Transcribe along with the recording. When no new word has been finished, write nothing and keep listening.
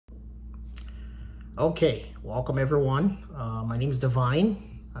Okay, welcome everyone. My name is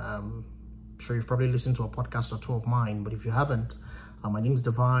Divine. I'm sure you've probably listened to a podcast or two of mine, but if you haven't, my name is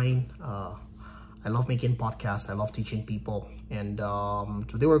Divine. I love making podcasts. I love teaching people. And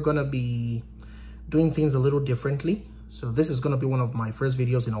today we're going to be doing things a little differently. So this is going to be one of my first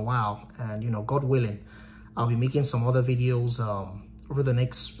videos in a while. And, God willing, I'll be making some other videos over the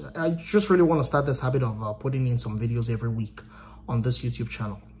next... I just really want to start this habit of putting in some videos every week on this YouTube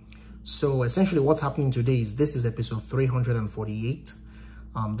channel. So essentially what's happening today is this is episode 348.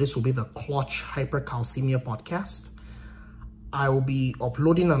 This will be the Clutch Hypercalcemia podcast. I will be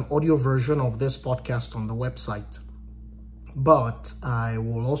uploading an audio version of this podcast on the website, but I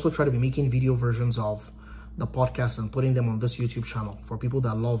will also try to be making video versions of the podcast and putting them on this YouTube channel for people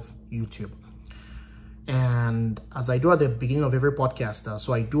that love YouTube. And as I do at the beginning of every podcast,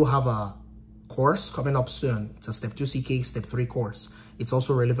 so I do have a course coming up soon. It's a Step 2 CK, Step 3 course. It's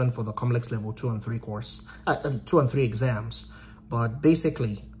also relevant for the complex level 2 and 3 course, 2 and 3 exams. But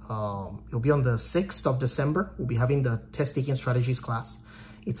basically, it'll be on the 6th of December. We'll be having the test taking strategies class.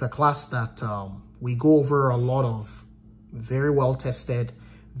 It's a class that we go over a lot of very well tested,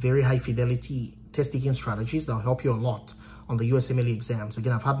 very high fidelity test taking strategies that'll help you a lot on the USMLE exams.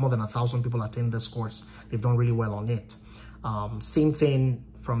 Again, I've had more than 1,000 people attend this course. They've done really well on it. Same thing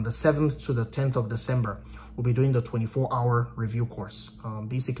from the 7th to the 10th of December. We'll be doing the 24-hour review course.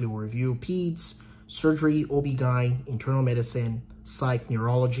 Basically, we'll review peds, surgery, OB-GYN, internal medicine, psych,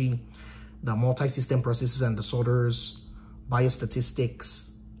 neurology, the multi-system processes and disorders,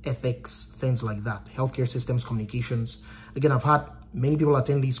 biostatistics, ethics, things like that, healthcare systems, communications. Again, I've had many people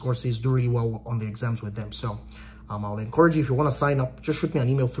attend these courses, do really well on the exams with them. So I'll encourage you, if you want to sign up, just shoot me an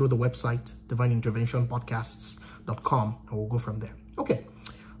email through the website, divineinterventionpodcasts.com, and we'll go from there. Okay.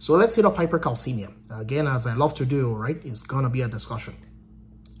 So let's hit up hypercalcemia. Again, as I love to do, right, it's going to be a discussion.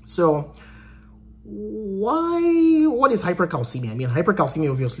 So what is hypercalcemia? I mean, hypercalcemia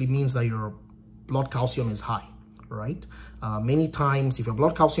obviously means that your blood calcium is high, right? Many times, if your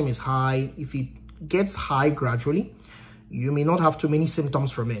blood calcium is high, if it gets high gradually, you may not have too many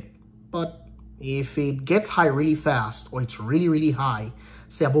symptoms from it. But if it gets high really fast, or it's really, really high,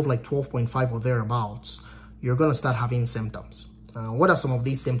 say above like 12.5 or thereabouts, you're going to start having symptoms. What are some of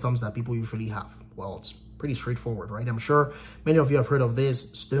these symptoms that people usually have? Well, it's pretty straightforward, right? I'm sure many of you have heard of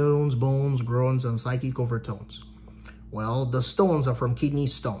this: stones, bones, groans, and psychic overtones. Well, the stones are from kidney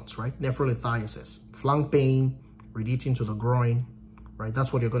stones, right? Nephrolithiasis, flank pain, radiating to the groin, right?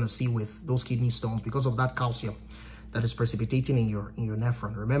 That's what you're going to see with those kidney stones because of that calcium that is precipitating in your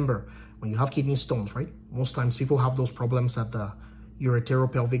nephron. Remember, when you have kidney stones, right? Most times people have those problems at the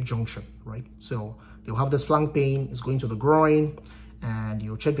ureteropelvic junction, right? So they'll have this flank pain, it's going to the groin, and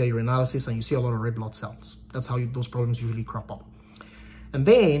you'll check their urinalysis and you see a lot of red blood cells. That's how those problems usually crop up. And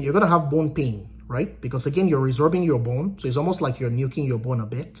then you're going to have bone pain, right? Because again, you're resorbing your bone. So it's almost like you're nuking your bone a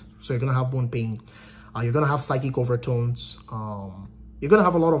bit. So you're going to have bone pain. You're going to have psychic overtones. You're going to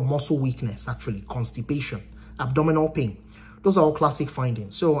have a lot of muscle weakness, actually, constipation, abdominal pain. Those are all classic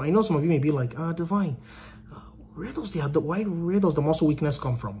findings. So I know some of you may be like, Divine, where does the muscle weakness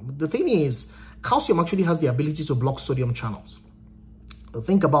come from? The thing is, calcium actually has the ability to block sodium channels. But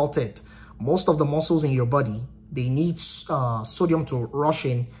think about it. Most of the muscles in your body, they need sodium to rush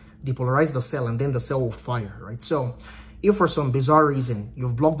in, depolarize the cell, and then the cell will fire, right? So if for some bizarre reason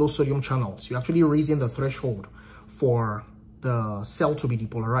you've blocked those sodium channels, you're actually raising the threshold for the cell to be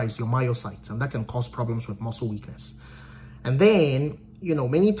depolarized, your myocytes, and that can cause problems with muscle weakness. And then,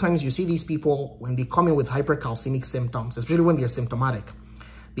 many times you see these people when they come in with hypercalcemic symptoms, especially when they're symptomatic,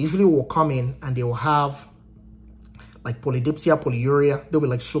 they usually will come in and they will have like polydipsia, polyuria. They'll be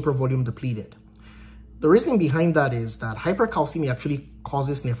like super volume depleted. The reason behind that is that hypercalcemia actually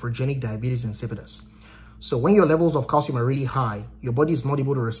causes nephrogenic diabetes insipidus. So when your levels of calcium are really high, your body is not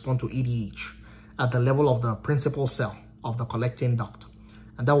able to respond to ADH at the level of the principal cell of the collecting duct.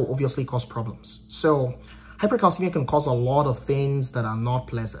 And that will obviously cause problems. So hypercalcemia can cause a lot of things that are not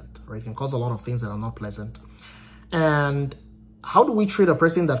pleasant, right? It can cause a lot of things that are not pleasant. And how do we treat a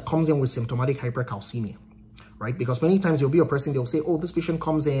person that comes in with symptomatic hypercalcemia, right? Because many times you'll be a person, they'll say, oh, this patient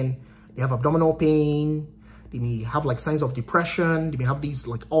comes in, they have abdominal pain, they may have like signs of depression, they may have these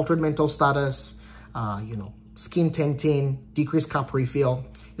like altered mental status, skin tinting, decreased cap refill,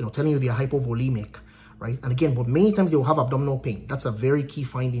 telling you they're hypovolemic, right? And again, but many times they will have abdominal pain. That's a very key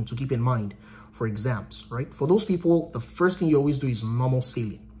finding to keep in mind for exams, right? For those people, the first thing you always do is normal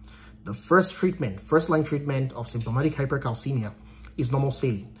saline. The first line treatment of symptomatic hypercalcemia is normal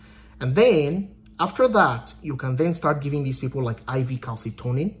saline. And then after that, you can then start giving these people like IV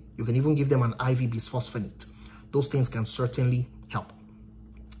calcitonin. You can even give them an IV bisphosphonate. Those things can certainly help.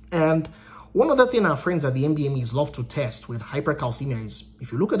 And One other thing our friends at the MBMEs love to test with hypercalcemia is,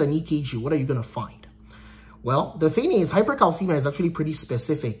 if you look at an EKG, what are you going to find? Well, the thing is, hypercalcemia is actually pretty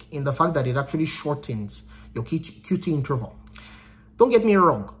specific in the fact that it actually shortens your QT interval. Don't get me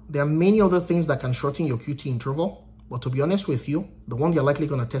wrong, there are many other things that can shorten your QT interval, but to be honest with you, the one you're likely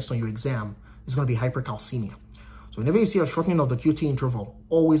going to test on your exam is going to be hypercalcemia. So whenever you see a shortening of the QT interval,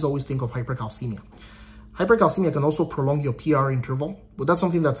 always think of hypercalcemia. Hypercalcemia can also prolong your PR interval, but that's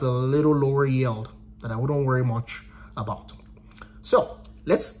something that's a little lower yield that I wouldn't worry much about. So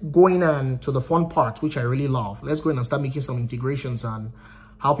let's go in and to the fun part, which I really love. Let's go in and start making some integrations on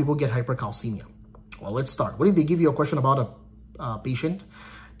how people get hypercalcemia. Well, let's start. What if they give you a question about a patient?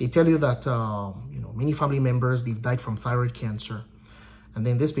 They tell you that, many family members, they've died from thyroid cancer. And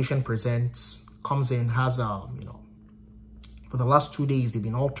then this patient comes in, has, for the last 2 days, they've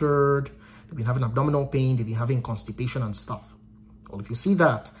been altered. They've been having abdominal pain. They've been having constipation and stuff. Well, if you see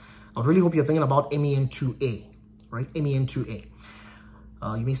that, I really hope you're thinking about MEN2A, right? MEN2A.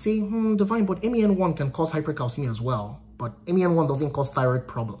 You may say, Divine, but MEN1 can cause hypercalcemia as well. But MEN1 doesn't cause thyroid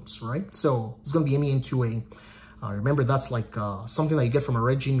problems, right? So it's going to be MEN2A. Remember, that's like something that you get from a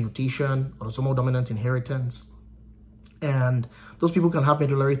red gene mutation, autosomal dominant inheritance. And those people can have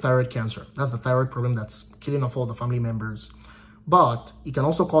medullary thyroid cancer. That's the thyroid problem that's killing off all the family members. But it can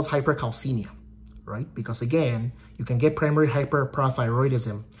also cause hypercalcemia, right? Because again, you can get primary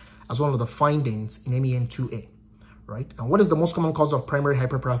hyperparathyroidism as one of the findings in MEN2A, right? And what is the most common cause of primary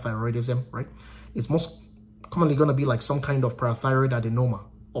hyperparathyroidism, right? It's most commonly going to be like some kind of parathyroid adenoma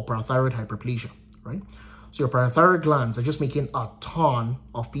or parathyroid hyperplasia, right? So your parathyroid glands are just making a ton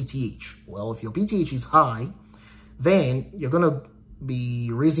of PTH. Well, if your PTH is high, then you're going to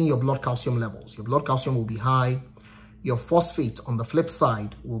be raising your blood calcium levels. Your blood calcium will be high. Your phosphate on the flip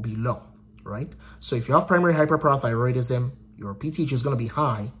side will be low, right? So if you have primary hyperparathyroidism, your PTH is going to be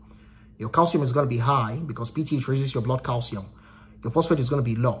high. Your calcium is going to be high because PTH raises your blood calcium. Your phosphate is going to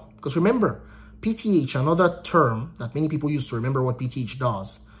be low. Because remember, PTH, another term that many people use to remember what PTH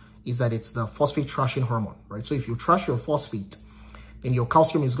does, is that it's the phosphate trashing hormone, right? So if you trash your phosphate, then your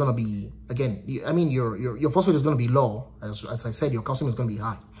calcium is going to be, again, your phosphate is going to be low. As I said, your calcium is going to be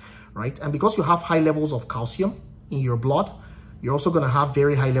high, right? And because you have high levels of calcium in your blood, you're also going to have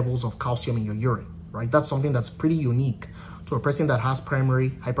very high levels of calcium in your urine, right? That's something that's pretty unique to a person that has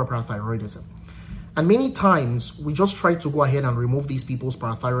primary hyperparathyroidism. And many times, we just try to go ahead and remove these people's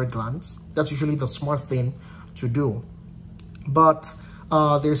parathyroid glands. That's usually the smart thing to do. But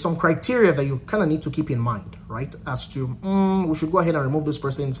there's some criteria that you kind of need to keep in mind, right? As to, we should go ahead and remove this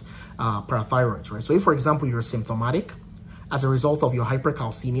person's parathyroids, right? So if, for example, you're symptomatic as a result of your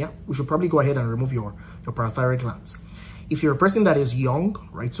hypercalcemia, we should probably go ahead and remove your parathyroid glands. If you're a person that is young,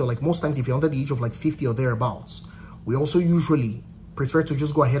 right? So like most times, if you're under the age of like 50 or thereabouts, we also usually prefer to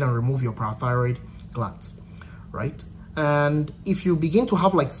just go ahead and remove your parathyroid glands, right? And if you begin to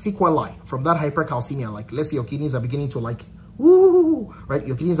have like sequelae from that hypercalcemia, like let's say your kidneys are beginning to like, right?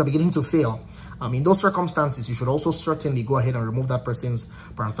 Your kidneys are beginning to fail. In those circumstances, you should also certainly go ahead and remove that person's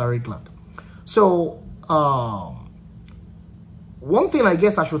parathyroid gland. So, one thing I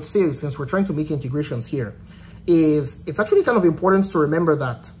guess I should say, since we're trying to make integrations here, is it's actually kind of important to remember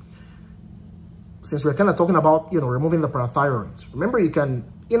that since we're kind of talking about, removing the parathyroids, remember you can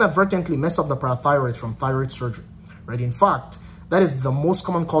inadvertently mess up the parathyroids from thyroid surgery, right? In fact, that is the most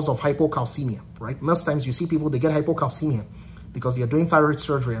common cause of hypocalcemia, right? Most times you see people, they get hypocalcemia because they're doing thyroid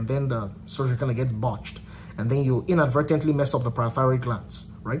surgery and then the surgery kind of gets botched. And then you inadvertently mess up the parathyroid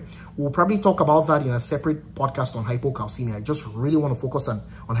glands, right? We'll probably talk about that in a separate podcast on hypocalcemia. I just really want to focus on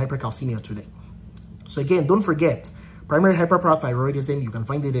hypercalcemia today. So again, don't forget, primary hyperparathyroidism, you can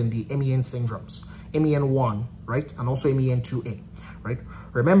find it in the MEN syndromes, MEN1, right? And also MEN2A, right?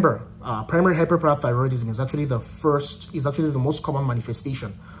 Remember, primary hyperparathyroidism is actually the most common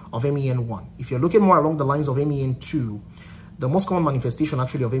manifestation of MEN1. If you're looking more along the lines of MEN2, the most common manifestation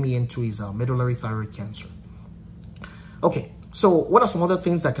actually of MEN2 is medullary thyroid cancer. Okay, so what are some other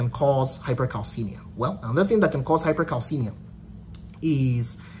things that can cause hypercalcemia? Well, another thing that can cause hypercalcemia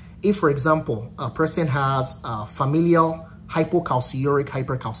is if, for example, a person has familial hypocalciuric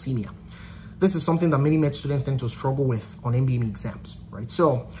hypercalcemia. This is something that many med students tend to struggle with on MBME exams, right?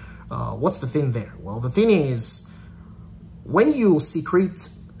 So what's the thing there? Well, the thing is, when you secrete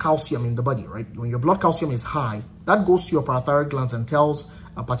calcium in the body, right? When your blood calcium is high, that goes to your parathyroid glands and tells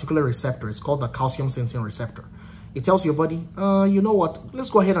a particular receptor. It's called the calcium sensing receptor. It tells your body, you know what? Let's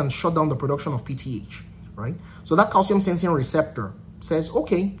go ahead and shut down the production of PTH, right? So that calcium sensing receptor says,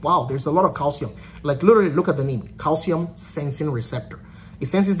 okay, wow, there's a lot of calcium. Like literally look at the name, calcium sensing receptor. It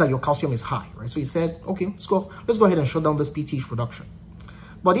senses that your calcium is high, right? So it says, okay, let's go ahead and shut down this PTH production.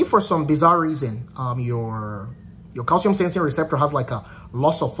 But if for some bizarre reason, your calcium sensing receptor has like a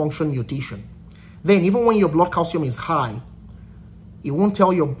loss of function mutation, then even when your blood calcium is high, it won't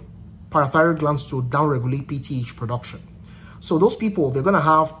tell your parathyroid glands to downregulate PTH production. So those people, they're going to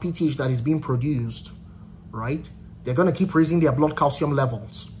have PTH that is being produced, right? They're going to keep raising their blood calcium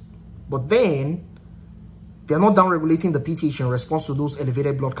levels. But then they're not downregulating the PTH in response to those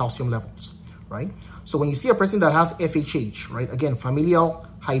elevated blood calcium levels, right? So when you see a person that has FHH, right? Again, familial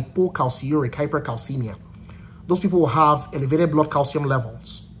hypocalciuric hypercalcemia, those people will have elevated blood calcium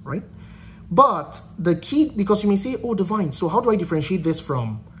levels, right? But the key, because you may say, oh, Divine, so how do I differentiate this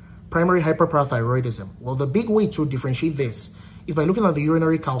from primary hyperparathyroidism? Well, the big way to differentiate this is by looking at the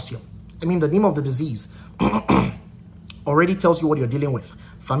urinary calcium. I mean, the name of the disease already tells you what you're dealing with.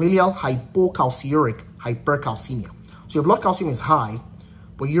 Familial hypocalciuric hypercalcemia. So your blood calcium is high,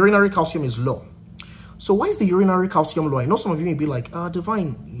 but urinary calcium is low. So why is the urinary calcium low? I know some of you may be like,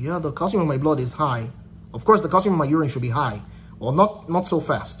 Divine, yeah, the calcium in my blood is high. Of course, the calcium in my urine should be high. Well, not so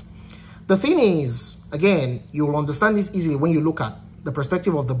fast. The thing is, again, you will understand this easily when you look at the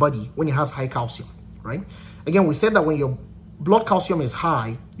perspective of the body when it has high calcium, right? Again, we said that when your blood calcium is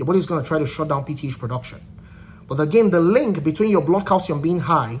high, your body is going to try to shut down PTH production. But again, the link between your blood calcium being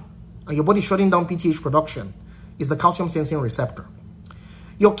high and your body shutting down PTH production is the calcium sensing receptor.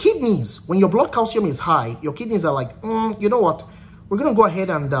 Your kidneys, when your blood calcium is high, your kidneys are like, you know what? We're going to go ahead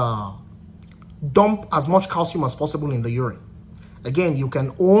and dump as much calcium as possible in the urine. Again, you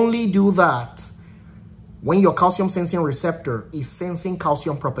can only do that when your calcium sensing receptor is sensing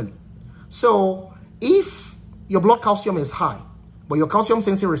calcium properly. So if your blood calcium is high, but your calcium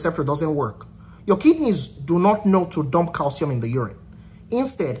sensing receptor doesn't work, your kidneys do not know to dump calcium in the urine.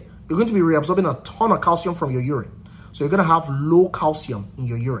 Instead, you're going to be reabsorbing a ton of calcium from your urine. So you're going to have low calcium in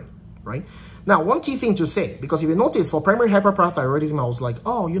your urine, right? Now, one key thing to say, because if you notice for primary hyperparathyroidism, I was like,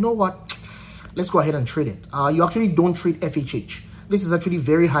 oh, you know what? Let's go ahead and treat it. You actually don't treat FHH. This is actually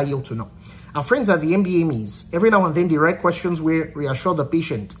very high yield to know. Our friends at the MBMEs, every now and then they write questions where reassure the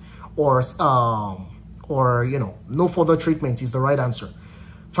patient or you know, no further treatment is the right answer.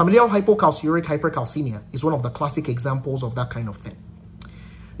 Familial hypocalciuric hypercalcemia is one of the classic examples of that kind of thing.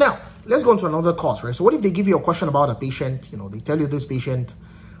 Now, let's go into another cause, right? So what if they give you a question about a patient, you know, they tell you this patient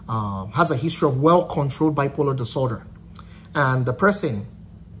has a history of well-controlled bipolar disorder. And the person,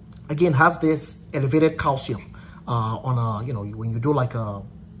 again, has this elevated calcium on a, you know, when you do like a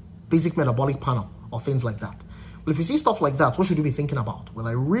basic metabolic panel or things like that. Well, if you see stuff like that, what should you be thinking about? Well,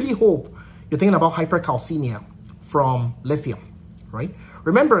 I really hope you're thinking about hypercalcemia from lithium, right?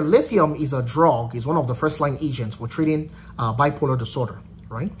 Remember, lithium is a drug, is one of the first-line agents for treating bipolar disorder,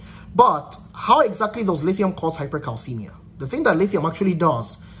 right? But how exactly does lithium cause hypercalcemia? The thing that lithium actually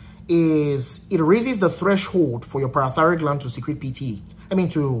does is it raises the threshold for your parathyroid gland to secrete PTH. I mean,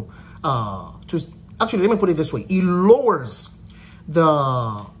 actually, let me put it this way. It lowers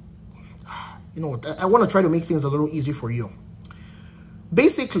the, you know, I want to try to make things a little easy for you.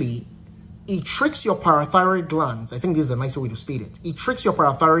 Basically, it tricks your parathyroid glands. I think this is a nicer way to state it. It tricks your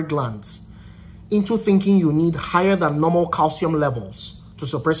parathyroid glands into thinking you need higher than normal calcium levels to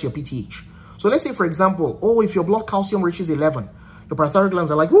suppress your PTH. So let's say, for example, oh, if your blood calcium reaches 11, your parathyroid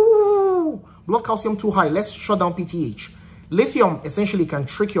glands are like, woo, blood calcium too high, let's shut down PTH. Lithium essentially can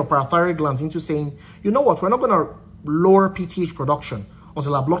trick your parathyroid glands into saying, you know what, we're not going to lower PTH production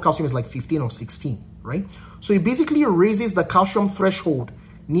until our blood calcium is like 15 or 16, right? So it basically raises the calcium threshold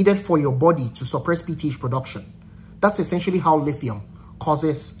needed for your body to suppress PTH production. That's essentially how lithium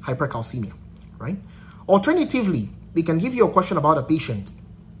causes hypercalcemia, right? Alternatively, they can give you a question about a patient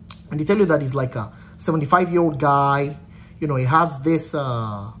and they tell you that he's like a 75-year-old guy, you know, he has this,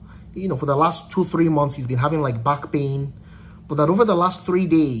 you know, for the last 2-3 months, he's been having like back pain, but that over the last 3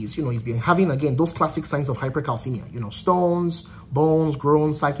 days, you know, he's been having, again, those classic signs of hypercalcemia, you know, stones, bones,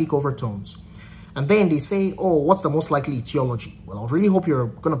 groans, psychic overtones. And then they say, oh, what's the most likely etiology? Well, I really hope you're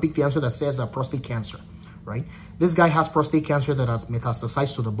going to pick the answer that says prostate cancer, right? This guy has prostate cancer that has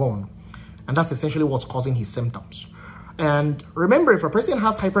metastasized to the bone, and that's essentially what's causing his symptoms. And remember, if a person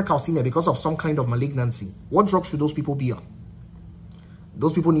has hypercalcemia because of some kind of malignancy, what drugs should those people be on?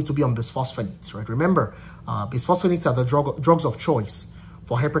 Those people need to be on bisphosphonates, right? Remember, bisphosphonates are the drugs of choice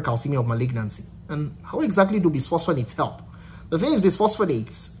for hypercalcemia of malignancy. And how exactly do bisphosphonates help? The thing is,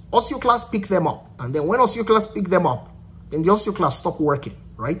 bisphosphonates, osteoclasts pick them up. And then when osteoclasts pick them up, then the osteoclasts stop working,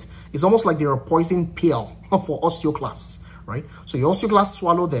 right? It's almost like they're a poison pill for osteoclasts, right? So your osteoclasts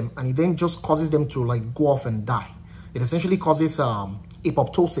swallow them, and it then just causes them to like go off and die. It essentially causes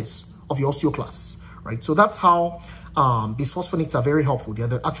apoptosis of your osteoclasts, right? So that's how bisphosphonates are very helpful.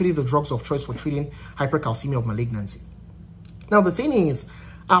 They're actually the drugs of choice for treating hypercalcemia of malignancy. Now, the thing is,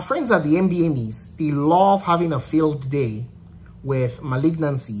 Our friends at the MDMEs, they love having a field day with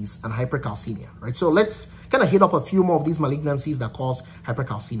malignancies and hypercalcemia, right? So let's kind of hit up a few more of these malignancies that cause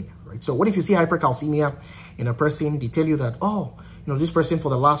hypercalcemia, right? So what if you see hypercalcemia in a person? They tell you that, oh, you know, this person for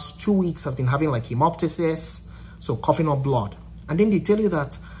the last 2 weeks has been having like hemoptysis, so coughing up blood. And then they tell you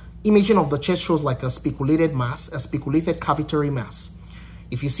that imaging of the chest shows like a speculated mass, a speculated cavitary mass.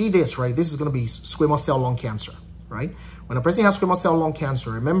 If you see this, right, this is going to be squamous cell lung cancer, right? When a person has squamous cell lung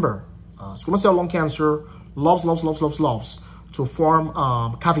cancer, remember, squamous cell lung cancer loves to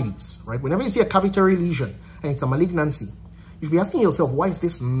form cavities, right? Whenever you see a cavitary lesion and it's a malignancy, you should be asking yourself, why is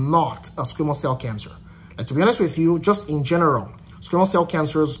this not a squamous cell cancer? Like, to be honest with you, just in general, squamous cell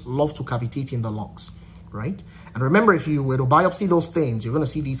cancers love to cavitate in the lungs, right? And remember, if you were to biopsy those things, you're going to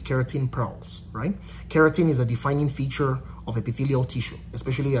see these keratin pearls, right? Keratin is a defining feature of epithelial tissue,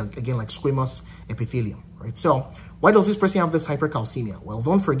 especially, again, like squamous epithelium, right? So why does this person have this hypercalcemia? Well,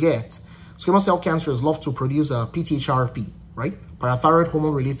 don't forget, squamous cell cancers love to produce a PTHRP, right? Parathyroid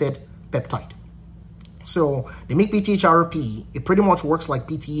hormone-related peptide. So they make PTHRP. It pretty much works like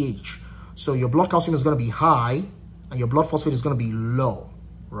PTH. So your blood calcium is going to be high and your blood phosphate is going to be low,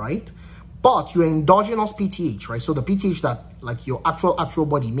 right? But your endogenous PTH, right? So the PTH that like your actual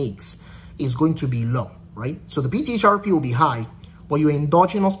body makes is going to be low, right? So the PTHRP will be high, but your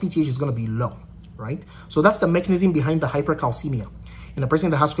endogenous PTH is going to be low, right? So that's the mechanism behind the hypercalcemia in a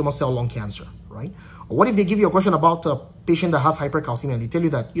person that has squamous cell lung cancer, right? Or what if they give you a question about a patient that has hypercalcemia and they tell you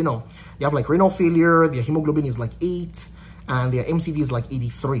that, you know, they have like renal failure, their hemoglobin is like 8 and their MCV is like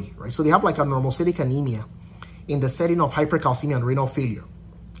 83, right? So they have like a normocytic anemia in the setting of hypercalcemia and renal failure.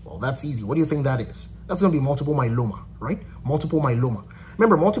 Well, that's easy. What do you think that is? That's going to be multiple myeloma, right? Multiple myeloma.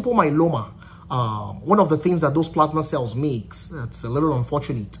 Remember, multiple myeloma, one of the things that those plasma cells makes, that's a little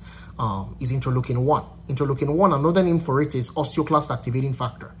unfortunate, is interleukin-1. Interleukin-1, another name for it is osteoclast activating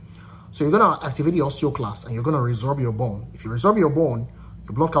factor. So you're going to activate the osteoclast and you're going to resorb your bone. If you resorb your bone,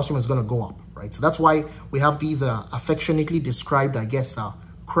 your blood calcium is going to go up, right? So that's why we have these affectionately described, I guess,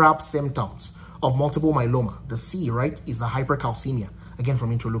 crab symptoms of multiple myeloma. The C, right, is the hypercalcemia, again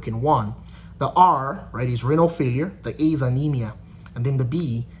from interleukin-1. The R, right, is renal failure. The A is anemia. And then the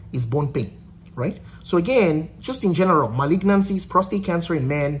B is bone pain, right? So again, just in general, malignancies, prostate cancer in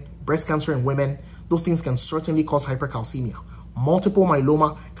men, breast cancer in women, those things can certainly cause hypercalcemia. Multiple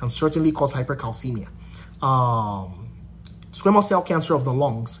myeloma can certainly cause hypercalcemia. Squamous cell cancer of the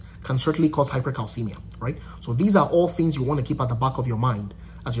lungs can certainly cause hypercalcemia, right? So these are all things you want to keep at the back of your mind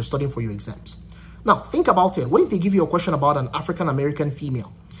as you're studying for your exams. Now, think about it. What if they give you a question about an African-American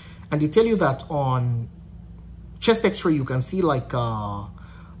female and they tell you that on chest x-ray, you can see like,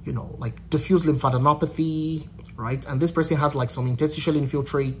 you know, like diffuse lymphadenopathy, right? And this person has like some interstitial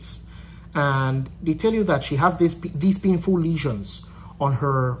infiltrates and they tell you that she has these painful lesions on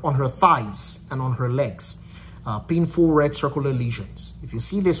her thighs and on her legs, painful red circular lesions. If you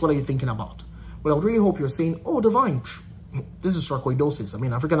see this, what are you thinking about? Well, I would really hope you're saying, oh, Divine, this is sarcoidosis. I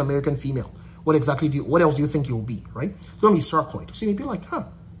mean, African-American female. What else do you think it will be, right? It's going to be sarcoid. So you'd be like, huh,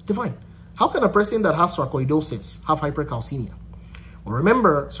 Divine, how can a person that has sarcoidosis have hypercalcemia? Well,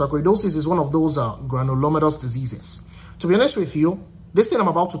 remember, sarcoidosis is one of those granulomatous diseases. To be honest with you, this thing I'm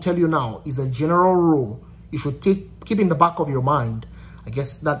about to tell you now is a general rule you should keep in the back of your mind. I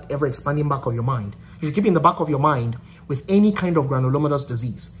guess that ever-expanding back of your mind. You should keep in the back of your mind with any kind of granulomatous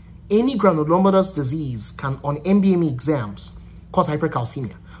disease. Any granulomatous disease can, on MDME exams, cause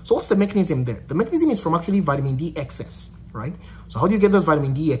hypercalcemia. So what's the mechanism there? The mechanism is from actually vitamin D excess, right? So how do you get this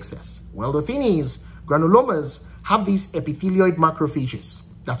vitamin D excess? Well, the thing is, granulomas have these epithelioid macrophages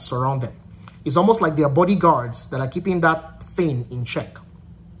that surround them. It's almost like they are bodyguards that are keeping that thing in check.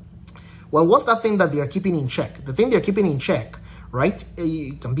 Well, what's that thing that they are keeping in check? The thing they're keeping in check, right?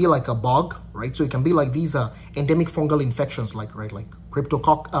 It can be like a bug, right? So it can be like these endemic fungal infections, like, right, like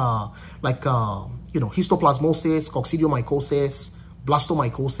cryptococcus, you know, histoplasmosis, coccidiomycosis,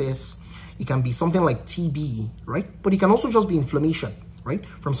 blastomycosis. It can be something like TB, right? But it can also just be inflammation, right?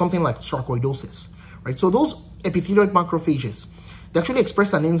 From something like sarcoidosis, right? So those epithelioid macrophages, they actually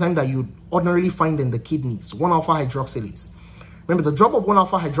express an enzyme that you ordinarily find in the kidneys, 1-alpha hydroxylase. Remember, the job of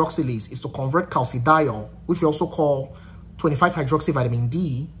 1-alpha hydroxylase is to convert calcidiol, which we also call 25-hydroxyvitamin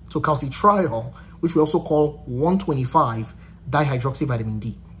D, to calcitriol, which we also call 1,25-dihydroxyvitamin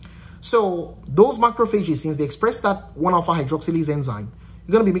D. So those macrophages, since they express that 1-alpha hydroxylase enzyme,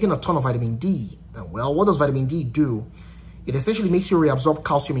 you're going to be making a ton of vitamin D. And well, what does vitamin D do? It essentially makes you reabsorb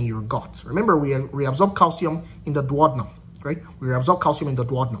calcium in your gut. Remember, we reabsorb calcium in the duodenum, right? We reabsorb calcium in the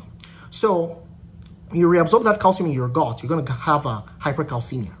duodenum. So when you reabsorb that calcium in your gut, you're going to have a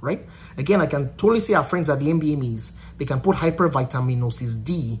hypercalcemia, right? Again, I can totally see our friends at the MBMEs, they can put hypervitaminosis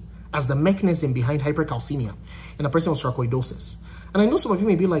D as the mechanism behind hypercalcemia in a person with sarcoidosis. And I know some of you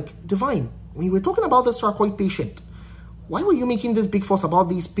may be like, Divine, when you were talking about the sarcoid patient, why were you making this big fuss about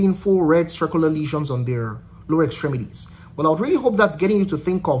these painful red circular lesions on their lower extremities? Well, I would really hope that's getting you to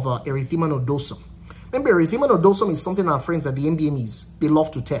think of erythema nodosum. Remember, erythema nodosum is something our friends at the MDMEs, they love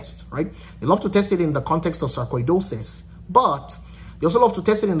to test, right? They love to test it in the context of sarcoidosis, but they also love to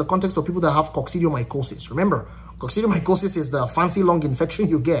test it in the context of people that have coccidiomycosis. Remember, coccidiomycosis is the fancy lung infection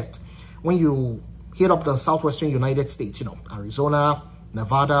you get when you hit up the southwestern United States, you know, Arizona,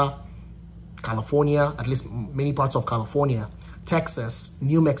 Nevada, California, at least many parts of California, Texas,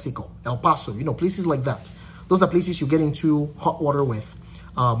 New Mexico, El Paso, you know, places like that. Those are places you get into hot water with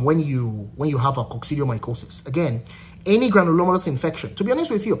when you have a coccidiomycosis. Again, any granulomatous infection. To be honest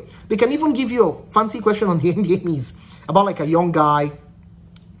with you, they can even give you a fancy question on the NDMEs about like a young guy,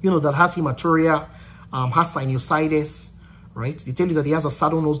 you know, that has hematuria, has sinusitis, right? They tell you that he has a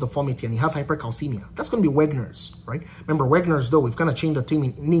saddle nose deformity and he has hypercalcemia. That's going to be Wegener's, right? Remember, Wegener's, though, we've kind of changed the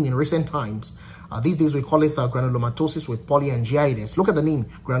name in recent times. These days, we call it granulomatosis with polyangiitis. Look at the name,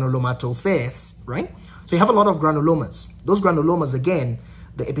 granulomatosis, right? So you have a lot of granulomas. Those granulomas, again,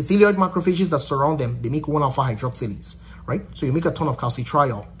 the epithelioid macrophages that surround them, they make 1-alpha hydroxylase, right? So you make a ton of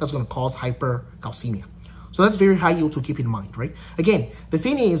calcitriol. That's going to cause hypercalcemia. So that's very high yield to keep in mind, right? Again, the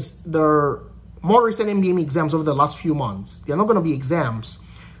thing is, the more recent MDME exams over the last few months, they're not going to be exams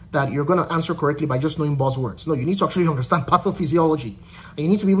that you're going to answer correctly by just knowing buzzwords. No, you need to actually understand pathophysiology. And you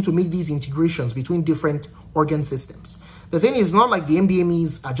need to be able to make these integrations between different organ systems. The thing is not like the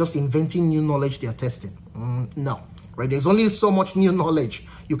MDMEs are just inventing new knowledge they're testing. No, right? There's only so much new knowledge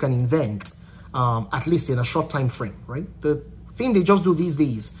you can invent, at least in a short time frame, right? The thing they just do these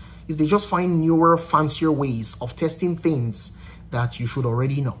days is they just find newer, fancier ways of testing things that you should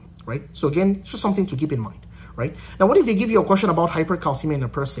already know, right? So again, it's just something to keep in mind, right? Now, what if they give you a question about hypercalcemia in a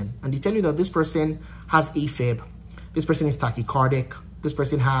person and they tell you that this person has AFib, this person is tachycardic, this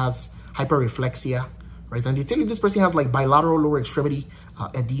person has hyperreflexia, right? And they tell you this person has like bilateral lower extremity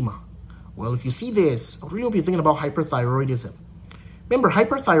edema. Well, if you see this, I really hope you're thinking about hyperthyroidism. Remember,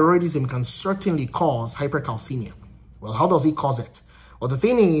 hyperthyroidism can certainly cause hypercalcemia. Well, how does it cause it? Well, the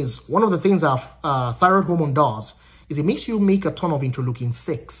thing is, one of the things that thyroid hormone does is it makes you make a ton of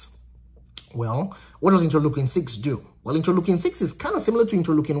interleukin-6. Well, what does interleukin-6 do? Well, interleukin-6 is kind of similar to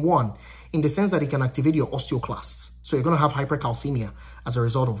interleukin-1 in the sense that it can activate your osteoclasts. So you're going to have hypercalcemia as a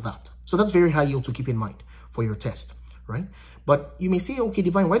result of that. So that's very high yield to keep in mind for your test, right? But you may say, okay,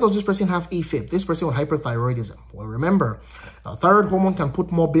 Divine, why does this person have AFib? This person with hyperthyroidism. Well, remember, thyroid hormone can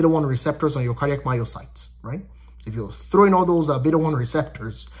put more beta-1 receptors on your cardiac myocytes, right? So if you're throwing all those beta-1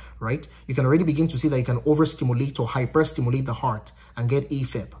 receptors, right, you can already begin to see that you can overstimulate or hyperstimulate the heart and get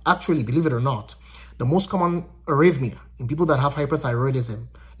AFib. Actually, believe it or not, the most common arrhythmia in people that have hyperthyroidism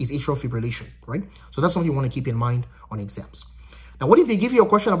is atrial fibrillation, right? So that's something you want to keep in mind on exams. Now, what if they give you a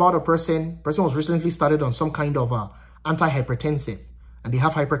question about a person was recently started on some kind of antihypertensive and they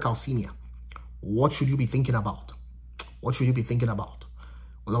have hypercalcemia? What should you be thinking about? What should you be thinking about?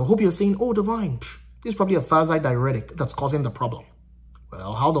 Well, I hope you're saying, oh, Divine, this is probably a thiazide diuretic that's causing the problem.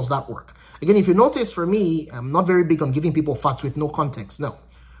 Well, how does that work? Again, if you notice, for me, I'm not very big on giving people facts with no context. No,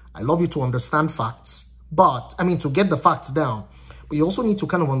 I love you to understand facts, but I mean, to get the facts down, but you also need to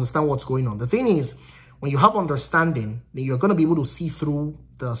kind of understand what's going on. The thing is, when you have understanding, then you're going to be able to see through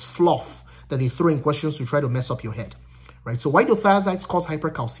the fluff that they throw in questions to try to mess up your head, right? So why do thiazides cause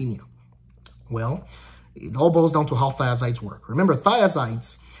hypercalcemia? Well, it all boils down to how thiazides work. Remember,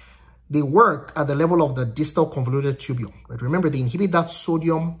 thiazides, they work at the level of the distal convoluted tubule, right? Remember, they inhibit that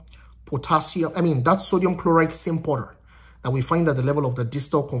sodium chloride symporter that we find at the level of the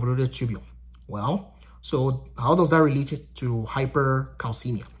distal convoluted tubule. Well, so how does that relate to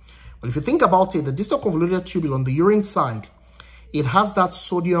hypercalcemia? Well, if you think about it, the distal convoluted tubule on the urine side, it has that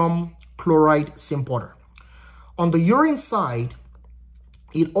sodium chloride symporter. On the urine side,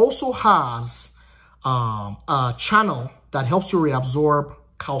 it also has a channel that helps you reabsorb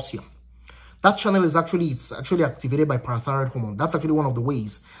calcium. That channel is actually activated by parathyroid hormone. That's actually one of the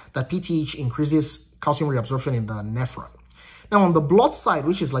ways that PTH increases calcium reabsorption in the nephron. Now, on the blood side,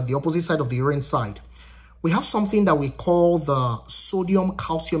 which is like the opposite side of the urine side, we have something that we call the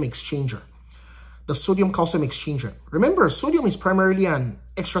sodium-calcium exchanger. The sodium-calcium exchanger. Remember, sodium is primarily an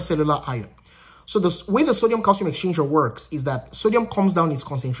extracellular ion. So the way the sodium-calcium exchanger works is that sodium comes down its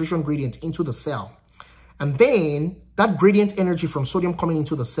concentration gradient into the cell. And then that gradient energy from sodium coming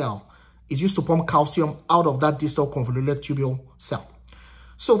into the cell is used to pump calcium out of that distal convoluted tubule cell.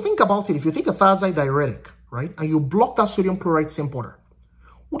 So think about it. If you take a thiazide diuretic, right, and you block that sodium chloride symporter,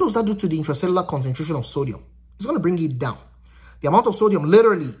 what does that do to the intracellular concentration of sodium? It's going to bring it down. The amount of sodium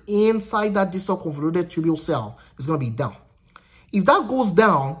literally inside that distal convoluted tubule cell is going to be down. If that goes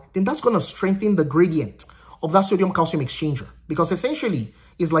down, then that's going to strengthen the gradient of that sodium-calcium exchanger, because essentially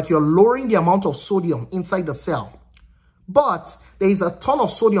it's like you're lowering the amount of sodium inside the cell, but there is a ton of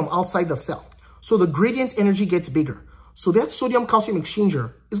sodium outside the cell. So the gradient energy gets bigger. So that sodium-calcium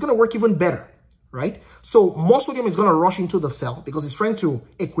exchanger is going to work even better, right? So more sodium is going to rush into the cell because it's trying to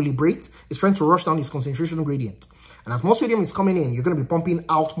equilibrate. It's trying to rush down its concentration gradient. And as more sodium is coming in, you're going to be pumping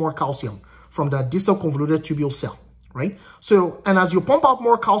out more calcium from the distal convoluted tubule cell, right? So, and as you pump out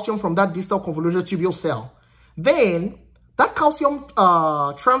more calcium from that distal convoluted tubule cell, then that calcium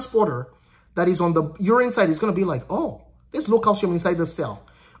transporter that is on the urine side is going to be like, oh, there's low calcium inside the cell.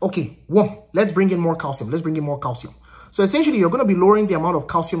 Okay, let's bring in more calcium. Let's bring in more calcium. So essentially, you're going to be lowering the amount of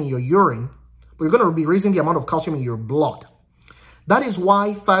calcium in your urine, but you're going to be raising the amount of calcium in your blood. That is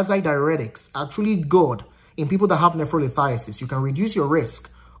why thiazide diuretics are actually good in people that have nephrolithiasis. You can reduce your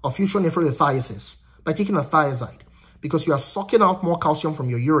risk of future nephrolithiasis by taking a thiazide, because you are sucking out more calcium from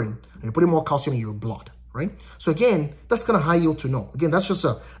your urine and you're putting more calcium in your blood, right? So again, that's kind of high yield to know. Again, that's just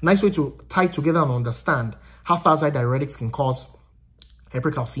a nice way to tie together and understand how thiazide diuretics can cause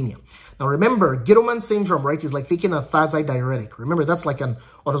hypercalcemia. Now remember, Gittleman syndrome, right, is like taking a thiazide diuretic. Remember, that's like an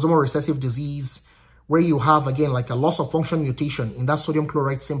autosomal recessive disease where you have, again, like a loss of function mutation in that sodium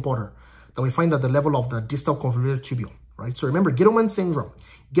chloride importer that we find at the level of the distal convoluted tubule, right? So remember, Gittleman syndrome,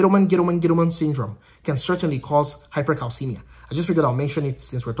 Gittleman syndrome can certainly cause hypercalcemia. I just figured I'll mention it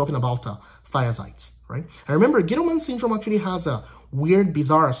since we're talking about thiazides, right? And remember, Gittleman syndrome actually has a weird,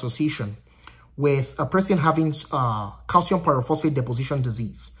 bizarre association with a person having calcium pyrophosphate deposition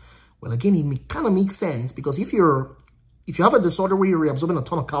disease. Well, again, it kind of makes sense, because if you have a disorder where you're reabsorbing a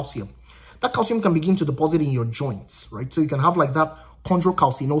ton of calcium, that calcium can begin to deposit in your joints, right? So you can have like that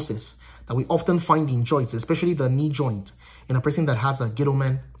chondrocalcinosis that we often find in joints, especially the knee joint, in a person that has a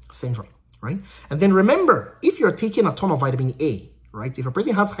Gittleman syndrome, right? And then remember, if you're taking a ton of vitamin A, right? If a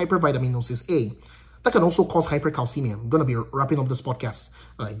person has hypervitaminosis A, that can also cause hypercalcemia. I'm going to be wrapping up this podcast,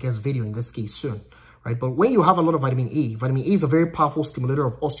 I guess video in this case soon, right? But when you have a lot of vitamin A is a very powerful stimulator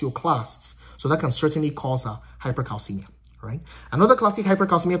of osteoclasts. So that can certainly cause a hypercalcemia, right? Another classic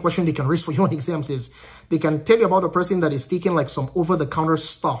hypercalcemia question they can raise for you on exams is they can tell you about a person that is taking like some over-the-counter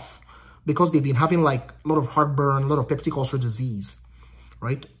stuff because they've been having like a lot of heartburn, a lot of peptic ulcer disease,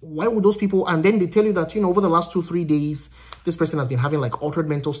 right? Why would those people, and then they tell you that, you know, over the last 2-3 days, this person has been having like altered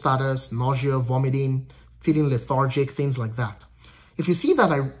mental status, nausea, vomiting, feeling lethargic, things like that. If you see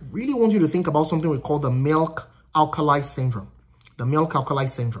that, I really want you to think about something we call the milk alkali syndrome. The milk alkali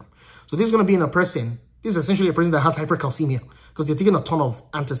syndrome. So this is going to be in a person, this is essentially a person that has hypercalcemia because they're taking a ton of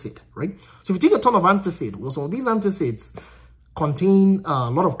antacid, right? So if you take a ton of antacid, well, some of these antacids contain a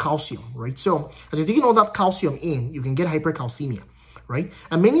lot of calcium, right? So as you're taking all that calcium in, you can get hypercalcemia, right?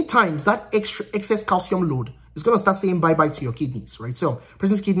 And many times that excess calcium load is going to start saying bye-bye to your kidneys, right? So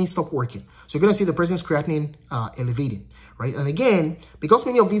person's kidneys stop working. So you're going to see the person's creatinine elevating, right? And again, because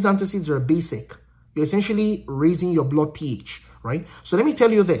many of these antacids are basic, you're essentially raising your blood pH, right? So let me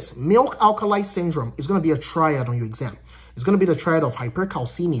tell you this, milk alkali syndrome is going to be a triad on your exam. It's going to be the triad of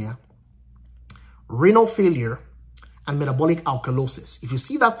hypercalcemia, renal failure, and metabolic alkalosis. If you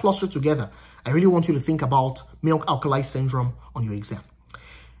see that cluster together, I really want you to think about milk alkali syndrome on your exam.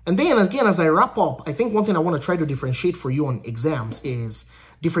 And then again, as I wrap up, I think one thing I want to try to differentiate for you on exams is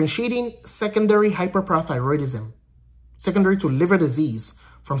differentiating secondary hyperparathyroidism, secondary to liver disease,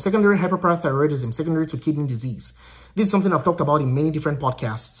 from secondary hyperparathyroidism, secondary to kidney disease. This is something I've talked about in many different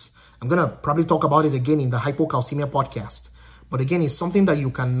podcasts. I'm going to probably talk about it again in the hypocalcemia podcast. But again, it's something that you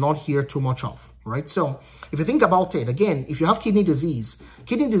cannot hear too much of, right? So if you think about it, again, if you have kidney disease,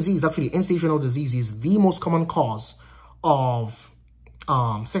 actually end-stage renal disease, is the most common cause of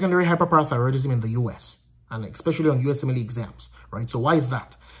secondary hyperparathyroidism in the US, and especially on USMLE exams, right? So why is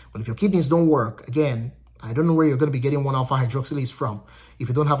that? Well, if your kidneys don't work, again, I don't know where you're going to be getting 1-alpha hydroxylase from if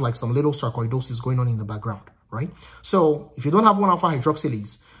you don't have like some little sarcoidosis going on in the background, right? So if you don't have 1-alpha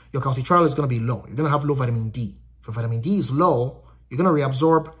hydroxylase, your calcitriol is going to be low. You're going to have low vitamin D. If your vitamin D is low, you're going to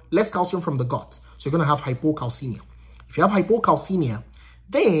reabsorb less calcium from the gut. So you're going to have hypocalcemia. If you have hypocalcemia,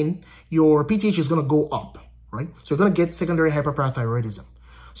 then your PTH is going to go up, right? So you're going to get secondary hyperparathyroidism.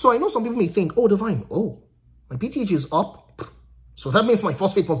 So I know some people may think, oh, Divine, my PTH is up, so that means my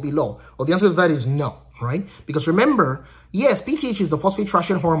phosphate must be low. Well, the answer to that is no, right? Because remember, yes, PTH is the phosphate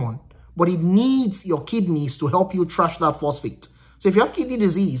trashing hormone, but it needs your kidneys to help you trash that phosphate. So if you have kidney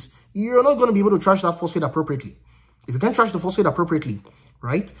disease, you're not going to be able to trash that phosphate appropriately. If you can't trash the phosphate appropriately,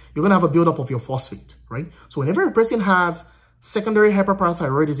 right, you're going to have a buildup of your phosphate, right? So whenever a person has secondary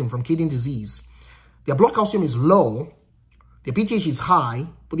hyperparathyroidism from kidney disease, Their blood calcium is low, their PTH is high,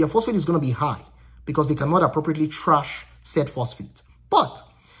 but their phosphate is going to be high because they cannot appropriately trash said phosphate. But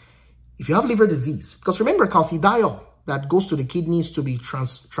if you have liver disease, because remember calcidiol that goes to the kidneys to be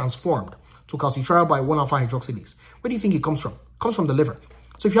transformed to calcitriol by 1-alpha hydroxylase, where do you think it comes from? It comes from the liver.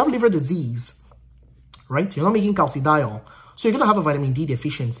 So if you have liver disease, right, you're not making calcidiol, so you're going to have a vitamin D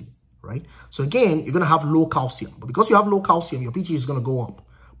deficiency, right? So again, you're going to have low calcium. But because you have low calcium, your PTH is going to go up.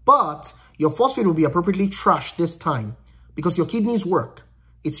 But your phosphate will be appropriately trashed this time because your kidneys work.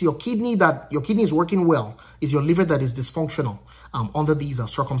 It's your kidney that your kidney is working well. It's your liver that is dysfunctional under these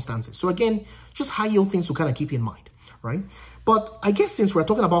circumstances. So again, just high-yield things to kind of keep in mind, right? But I guess since we're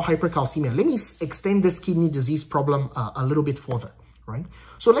talking about hypercalcemia, let me extend this kidney disease problem a little bit further, right?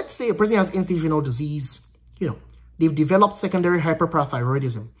 So let's say a person has end-stage renal disease, you know, they've developed secondary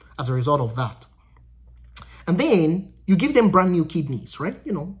hyperparathyroidism as a result of that. And then you give them brand new kidneys, right?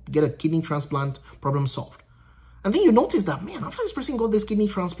 You know, get a kidney transplant, problem solved. And then you notice that, man, after this person got this kidney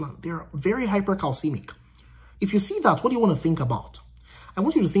transplant, they're very hypercalcemic. If you see that, what do you want to think about? I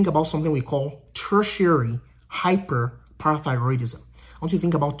want you to think about something we call tertiary hyperparathyroidism. I want you to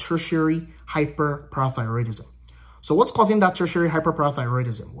think about tertiary hyperparathyroidism. So what's causing that tertiary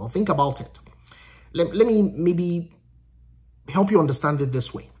hyperparathyroidism? Well, think about it. Let me maybe help you understand it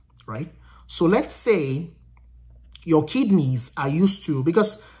this way, right? So let's say your kidneys are used to,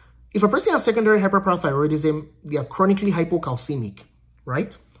 because if a person has secondary hyperparathyroidism, they are chronically hypocalcemic,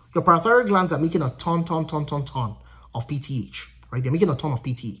 right? Your parathyroid glands are making a ton of PTH, right? They're making a ton of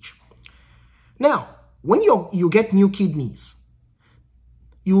PTH. Now, when you get new kidneys,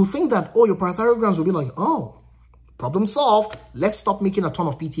 you will think that, oh, your parathyroid glands will be like, oh, problem solved. Let's stop making a ton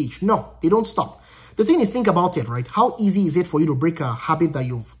of PTH. No, they don't stop. The thing is, think about it, right? How easy is it for you to break a habit that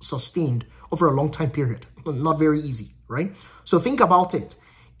you've sustained over a long time period? Not very easy, right? So think about it.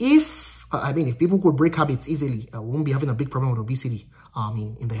 If people could break habits easily, we won't be having a big problem with obesity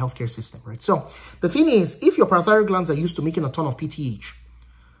in the healthcare system, right? So the thing is, if your parathyroid glands are used to making a ton of PTH,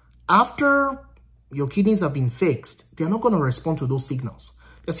 after your kidneys have been fixed, they're not going to respond to those signals.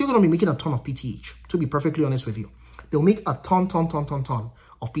 They're still going to be making a ton of PTH, to be perfectly honest with you. They'll make a ton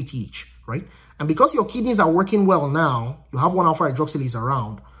of PTH, right? And because your kidneys are working well now, you have 1-alpha hydroxylase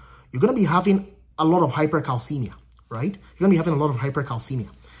around, you're going to be having a lot of hypercalcemia, right? You're going to be having a lot of hypercalcemia.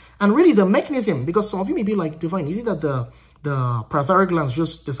 And really the mechanism, because some of you may be like, Divine, is it that the parathyroid glands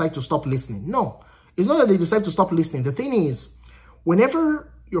just decide to stop listening? No, it's not that they decide to stop listening. The thing is,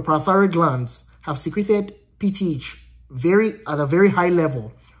 whenever your parathyroid glands have secreted PTH at a very high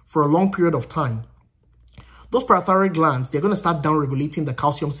level for a long period of time, those parathyroid glands, they're going to start downregulating the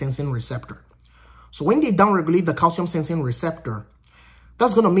calcium sensing receptor. So when they downregulate the calcium sensing receptor,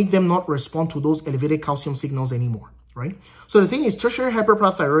 that's going to make them not respond to those elevated calcium signals anymore, right? So the thing is, tertiary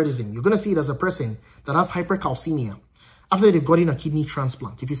hyperparathyroidism, you're going to see it as a person that has hypercalcemia after they've gotten a kidney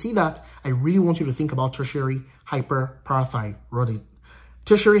transplant. If you see that, I really want you to think about tertiary hyperparathyroidism.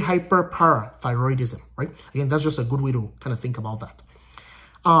 Tertiary hyperparathyroidism, right? Again, that's just a good way to kind of think about that.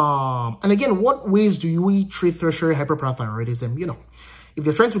 And again, what ways do we treat tertiary hyperparathyroidism? You know, if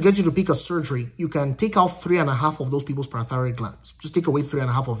they're trying to get you to pick a surgery, you can take out 3.5 of those people's parathyroid glands. Just take away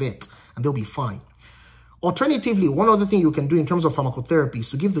 3.5 of it, and they'll be fine. Alternatively, one other thing you can do in terms of pharmacotherapy is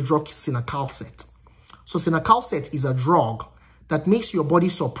to give the drug cinacalcet. So cinacalcet is a drug that makes your body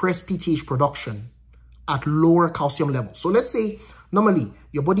suppress PTH production at lower calcium levels. So let's say normally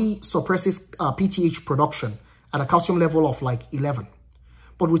your body suppresses PTH production at a calcium level of like 11.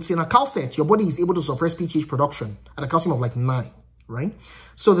 But with cinacalcet, your body is able to suppress PTH production at a calcium of like 9, right?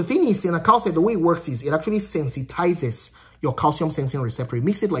 So the thing is, cinacalcet, the way it works is it actually sensitizes your calcium sensing receptor. It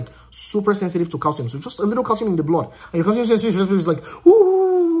makes it like super sensitive to calcium. So just a little calcium in the blood, and your calcium sensing receptor is like,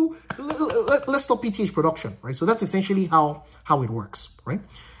 ooh, let's stop PTH production, right? So that's essentially how it works, right?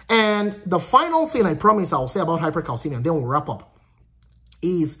 And the final thing I promise I'll say about hypercalcemia, and then we'll wrap up,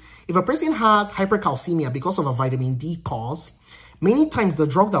 is if a person has hypercalcemia because of a vitamin D cause, many times the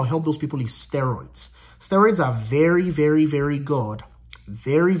drug that will help those people is steroids. Steroids are very, very, very good.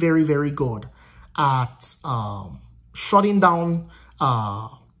 Very, very, very good at shutting down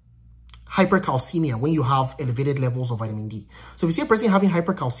hypercalcemia when you have elevated levels of vitamin D. So if you see a person having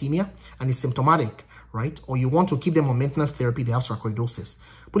hypercalcemia and is symptomatic, right, or you want to keep them on maintenance therapy, they have sarcoidosis,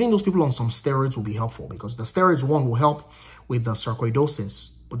 putting those people on some steroids will be helpful, because the steroids, one, will help with the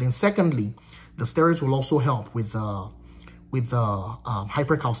sarcoidosis, but then secondly, the steroids will also help with the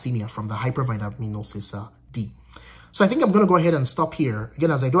hypercalcemia from the hypervitaminosis D. So I think I'm going to go ahead and stop here.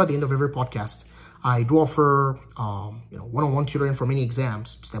 Again, as I do at the end of every podcast, I do offer one-on-one tutoring for many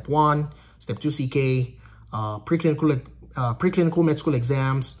exams. Step 1, Step 2 CK, preclinical preclinical med school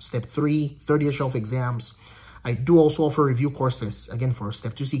exams, step 3, third year shelf exams. I do also offer review courses, again, for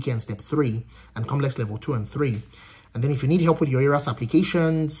step 2 CK and step 3, and complex level 2 and 3. And then if you need help with your ARAS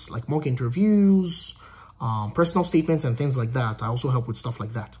applications, like mock interviews, personal statements and things like that, I also help with stuff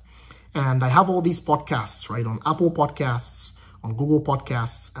like that. And I have all these podcasts, right, on Apple Podcasts, on Google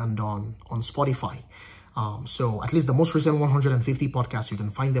Podcasts, and on Spotify. So at least the most recent 150 podcasts, you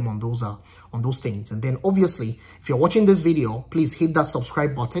can find them on those things. And then obviously, if you're watching this video, please hit that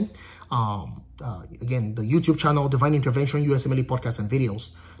subscribe button. Again, the YouTube channel, Divine Intervention, USMLE podcasts and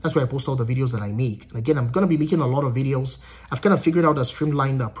videos. That's where I post all the videos that I make. And again, I'm going to be making a lot of videos. I've kind of figured out a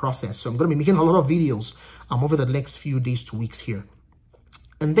streamlined process. So I'm going to be making a lot of videos over the next few days to weeks here.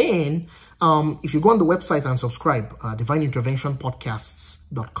 And then, if you go on the website and subscribe,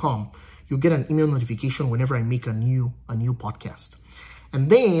 divineinterventionpodcasts.com, you'll get an email notification whenever I make a new podcast. And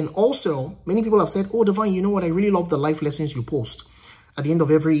then also, many people have said, oh, Divine, you know what? I really love the life lessons you post at the end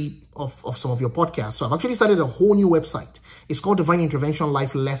of of some of your podcasts. So I've actually started a whole new website. It's called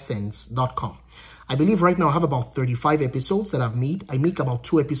divineinterventionlifelessons.com. I believe right now I have about 35 episodes that I've made. I make about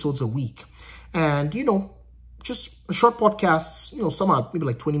 2 episodes a week. And, you know, just short podcasts, you know, some are maybe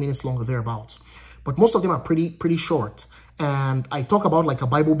like 20 minutes long or thereabouts. But most of them are pretty short. And I talk about like a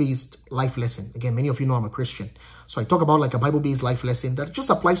Bible-based life lesson. Again, many of you know I'm a Christian. So I talk about like a Bible-based life lesson that just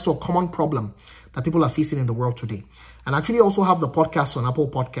applies to a common problem that people are facing in the world today. And I actually also have the podcast on Apple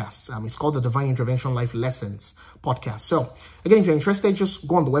Podcasts. It's called the Divine Intervention Life Lessons podcast. So again, if you're interested, just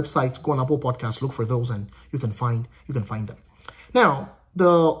go on the website, go on Apple Podcasts, look for those, and you can find them. Now,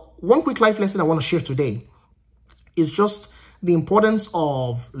 the one quick life lesson I want to share today is just the importance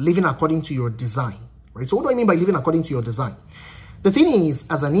of living according to your design, right? So what do I mean by living according to your design? The thing is,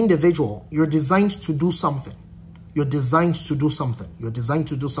 as an individual, you're designed to do something. You're designed to do something. You're designed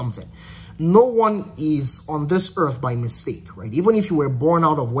to do something. No one is on this earth by mistake, right? Even if you were born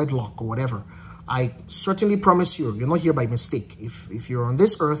out of wedlock or whatever, I certainly promise you, you're not here by mistake. If you're on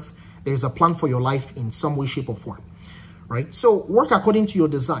this earth, there's a plan for your life in some way, shape, or form, right? So work according to your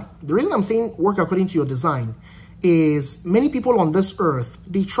design. The reason I'm saying work according to your design is many people on this earth,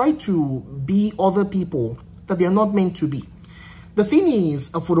 they try to be other people that they are not meant to be. The thing is,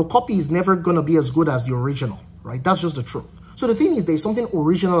 a photocopy is never going to be as good as the original, right? That's just the truth. So the thing is, there's something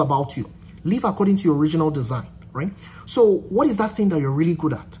original about you. Live according to your original design, right? So what is that thing that you're really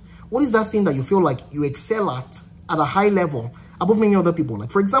good at? What is that thing that you feel like you excel at a high level above many other people? Like,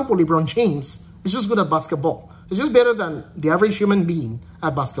 for example, LeBron James is just good at basketball. It's just better than the average human being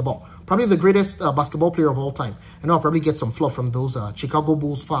at basketball. Probably the greatest basketball player of all time. I know I'll probably get some fluff from those Chicago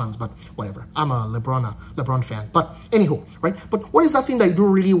Bulls fans, but whatever. I'm a LeBron fan. But anywho, right? But what is that thing that you do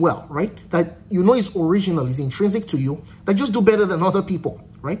really well, right? That you know is original, is intrinsic to you, that just do better than other people,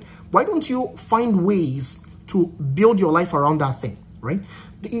 right? Why don't you find ways to build your life around that thing, right?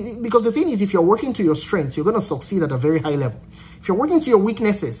 Because the thing is, if you're working to your strengths, you're going to succeed at a very high level. If you're working to your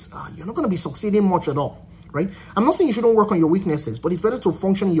weaknesses, you're not going to be succeeding much at all. Right? I'm not saying you shouldn't work on your weaknesses, but it's better to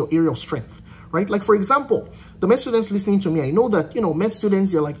function in your area of strength, right? Like, for example, the med students listening to me, I know that, you know, med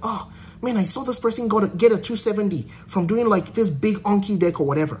students, you're like, oh, man, I saw this person get a 270 from doing like this big Anki deck or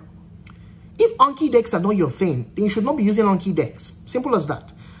whatever. If Anki decks are not your thing, then you should not be using Anki decks. Simple as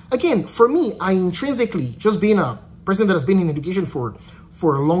that. Again, for me, I intrinsically, just being a person that has been in education for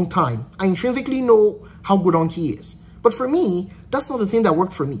a long time, I intrinsically know how good Anki is. But for me, that's not the thing that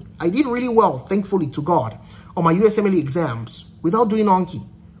worked for me. I did really well, thankfully to God, on my USMLE exams without doing Anki.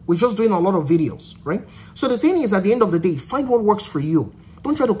 We're just doing a lot of videos, right? So the thing is, at the end of the day, find what works for you.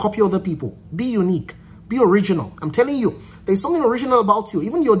 Don't try to copy other people. Be unique. Be original. I'm telling you, there's something original about you.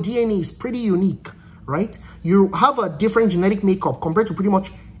 Even your DNA is pretty unique, right? You have a different genetic makeup compared to pretty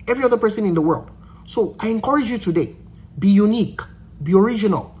much every other person in the world. So I encourage you today, be unique, be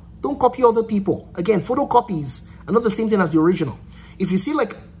original. Don't copy other people. Again, photocopies are not the same thing as the original. If you see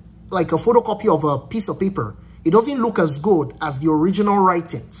like a photocopy of a piece of paper, it doesn't look as good as the original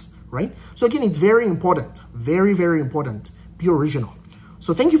writings, right? So again, it's very important, very, very important. Be original.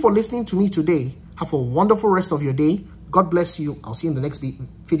 So thank you for listening to me today. Have a wonderful rest of your day. God bless you. I'll see you in the next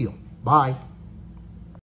video. Bye.